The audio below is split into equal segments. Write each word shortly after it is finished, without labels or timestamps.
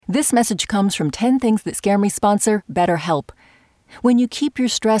This message comes from 10 Things That Scare Me sponsor BetterHelp. When you keep your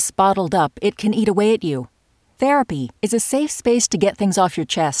stress bottled up, it can eat away at you. Therapy is a safe space to get things off your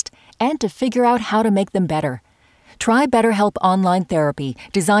chest and to figure out how to make them better. Try BetterHelp Online Therapy,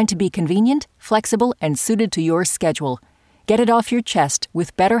 designed to be convenient, flexible, and suited to your schedule. Get it off your chest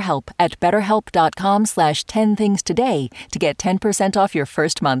with BetterHelp at betterhelp.com/10things today to get 10% off your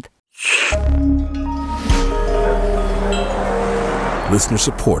first month. Listener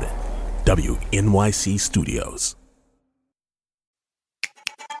supported. WNYC Studios.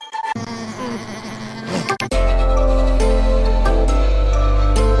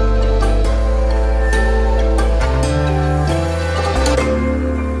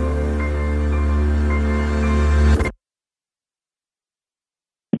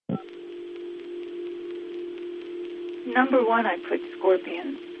 Number one, I put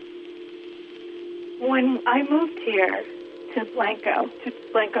scorpions. When I moved here to Blanco,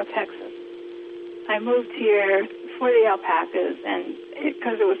 Texas, I moved here for the alpacas and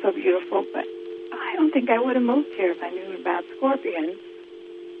because it was so beautiful, but I don't think I would have moved here if I knew about scorpions.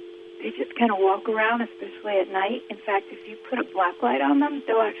 They just kind of walk around, especially at night. In fact, if you put a black light on them,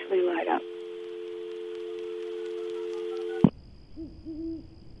 they'll actually light up.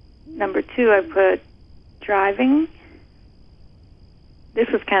 Number two, I put driving. This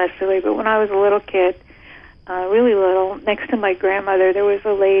was kind of silly, but when I was a little kid, really little, next to my grandmother, there was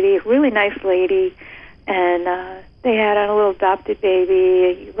a lady, a really nice lady, and they had a little adopted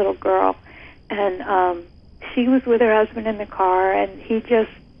baby, a little girl, and she was with her husband in the car, and he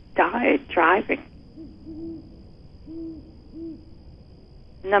just died driving.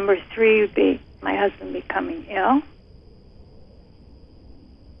 Number three would be my husband becoming ill.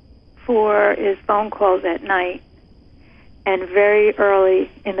 4 is phone calls at night and very early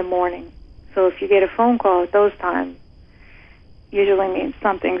in the morning. So if you get a phone call at those times, usually means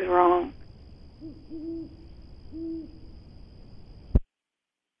something's wrong.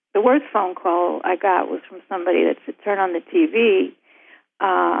 The worst phone call I got was from somebody that said, turn on the TV.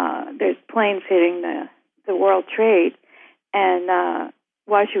 There's planes hitting the World Trade. And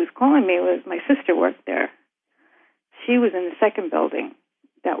why she was calling me was my sister worked there. She was in the second building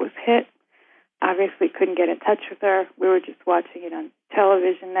that was hit. Obviously couldn't get in touch with her. We were just watching it on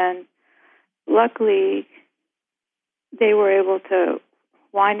television then. Luckily, they were able to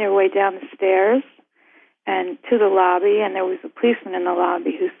wind their way down the stairs and to the lobby, and there was a policeman in the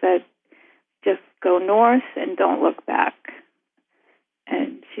lobby who said, just go north and don't look back.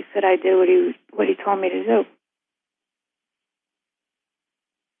 And she said, I did what he told me to do.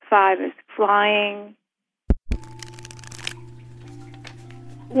 5 is flying.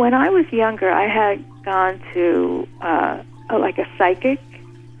 When I was younger, I had gone to a psychic,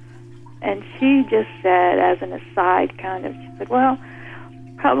 and she just said, as an aside, she said, well,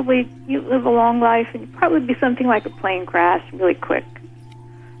 probably you live a long life, and you'd probably be something like a plane crash really quick.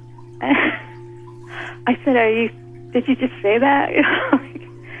 I said, did you just say that?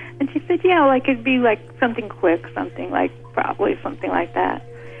 And she said, yeah, it'd be something quick, probably something like that.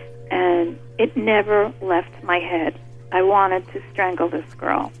 And it never left my head. I wanted to strangle this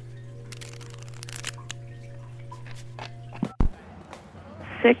girl.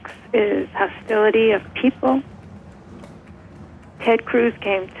 6 is hostility of people. Ted Cruz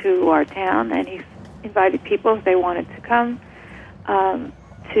came to our town, and he invited people if they wanted to come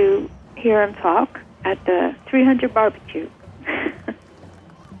to hear him talk at the 300 barbecue.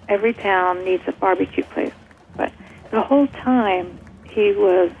 Every town needs a barbecue place. But the whole time he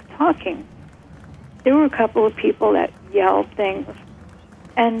was talking, there were a couple of people that yelled things,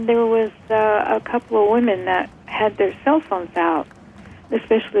 and there was a couple of women that had their cell phones out,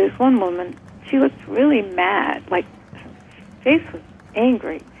 especially this one woman. She looked really mad, her face was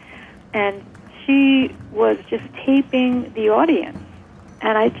angry, and she was just taping the audience.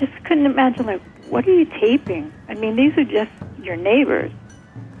 And I just couldn't imagine, what are you taping? I mean, these are just your neighbors.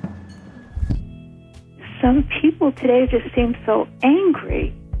 Some people today just seem so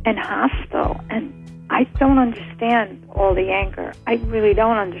angry and hostile, and I don't understand all the anger. I really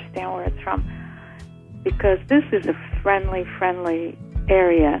don't understand where it's from, because this is a friendly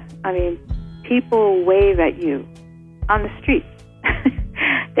area. I mean, people wave at you on the streets.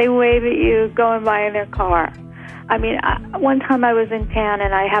 They wave at you going by in their car. I mean, one time I was in town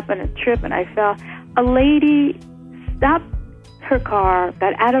and I happened to trip and I fell. A lady stopped her car,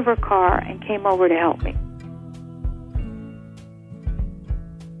 got out of her car, and came over to help me.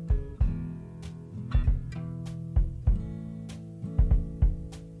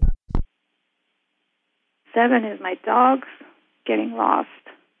 Seven is my dogs getting lost.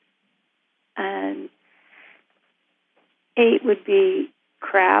 And 8 would be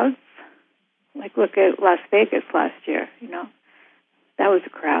crowds. Like, look at Las Vegas last year, That was a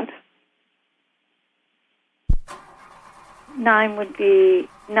crowd. 9 would be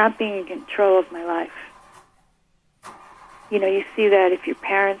not being in control of my life. You see that if your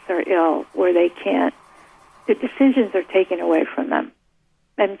parents are ill, where they can't, the decisions are taken away from them.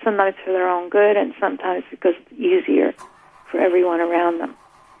 And sometimes for their own good, and sometimes because it's easier for everyone around them.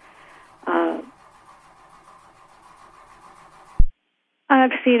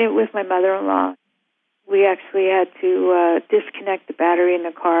 I've seen it with my mother-in-law. We actually had to disconnect the battery in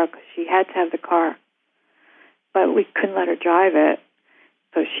the car because she had to have the car. But we couldn't let her drive it.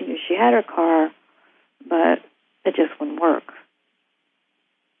 So she knew she had her car, but it just wouldn't work.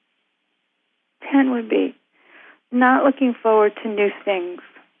 10 would be not looking forward to new things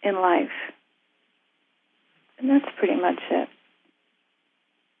in life. And that's pretty much it.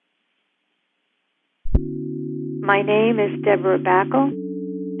 My name is Deborah Backle,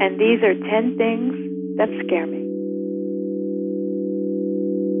 and these are 10 things that scare me.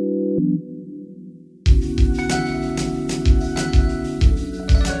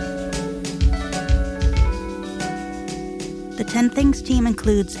 The 10 Things team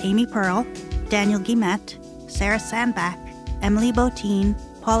includes Amy Pearl, Daniel Guillemette, Sarah Sandbach, Emily Botine,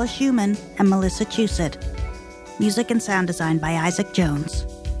 Paula Schumann, and Melissa Chusid. Music and sound design by Isaac Jones.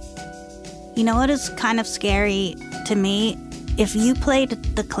 You know what is kind of scary to me? If you played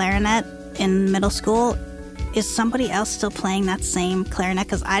the clarinet in middle school, is somebody else still playing that same clarinet?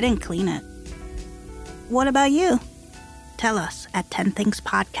 Because I didn't clean it. What about you? Tell us at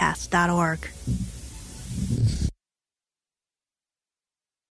 10thingspodcast.org.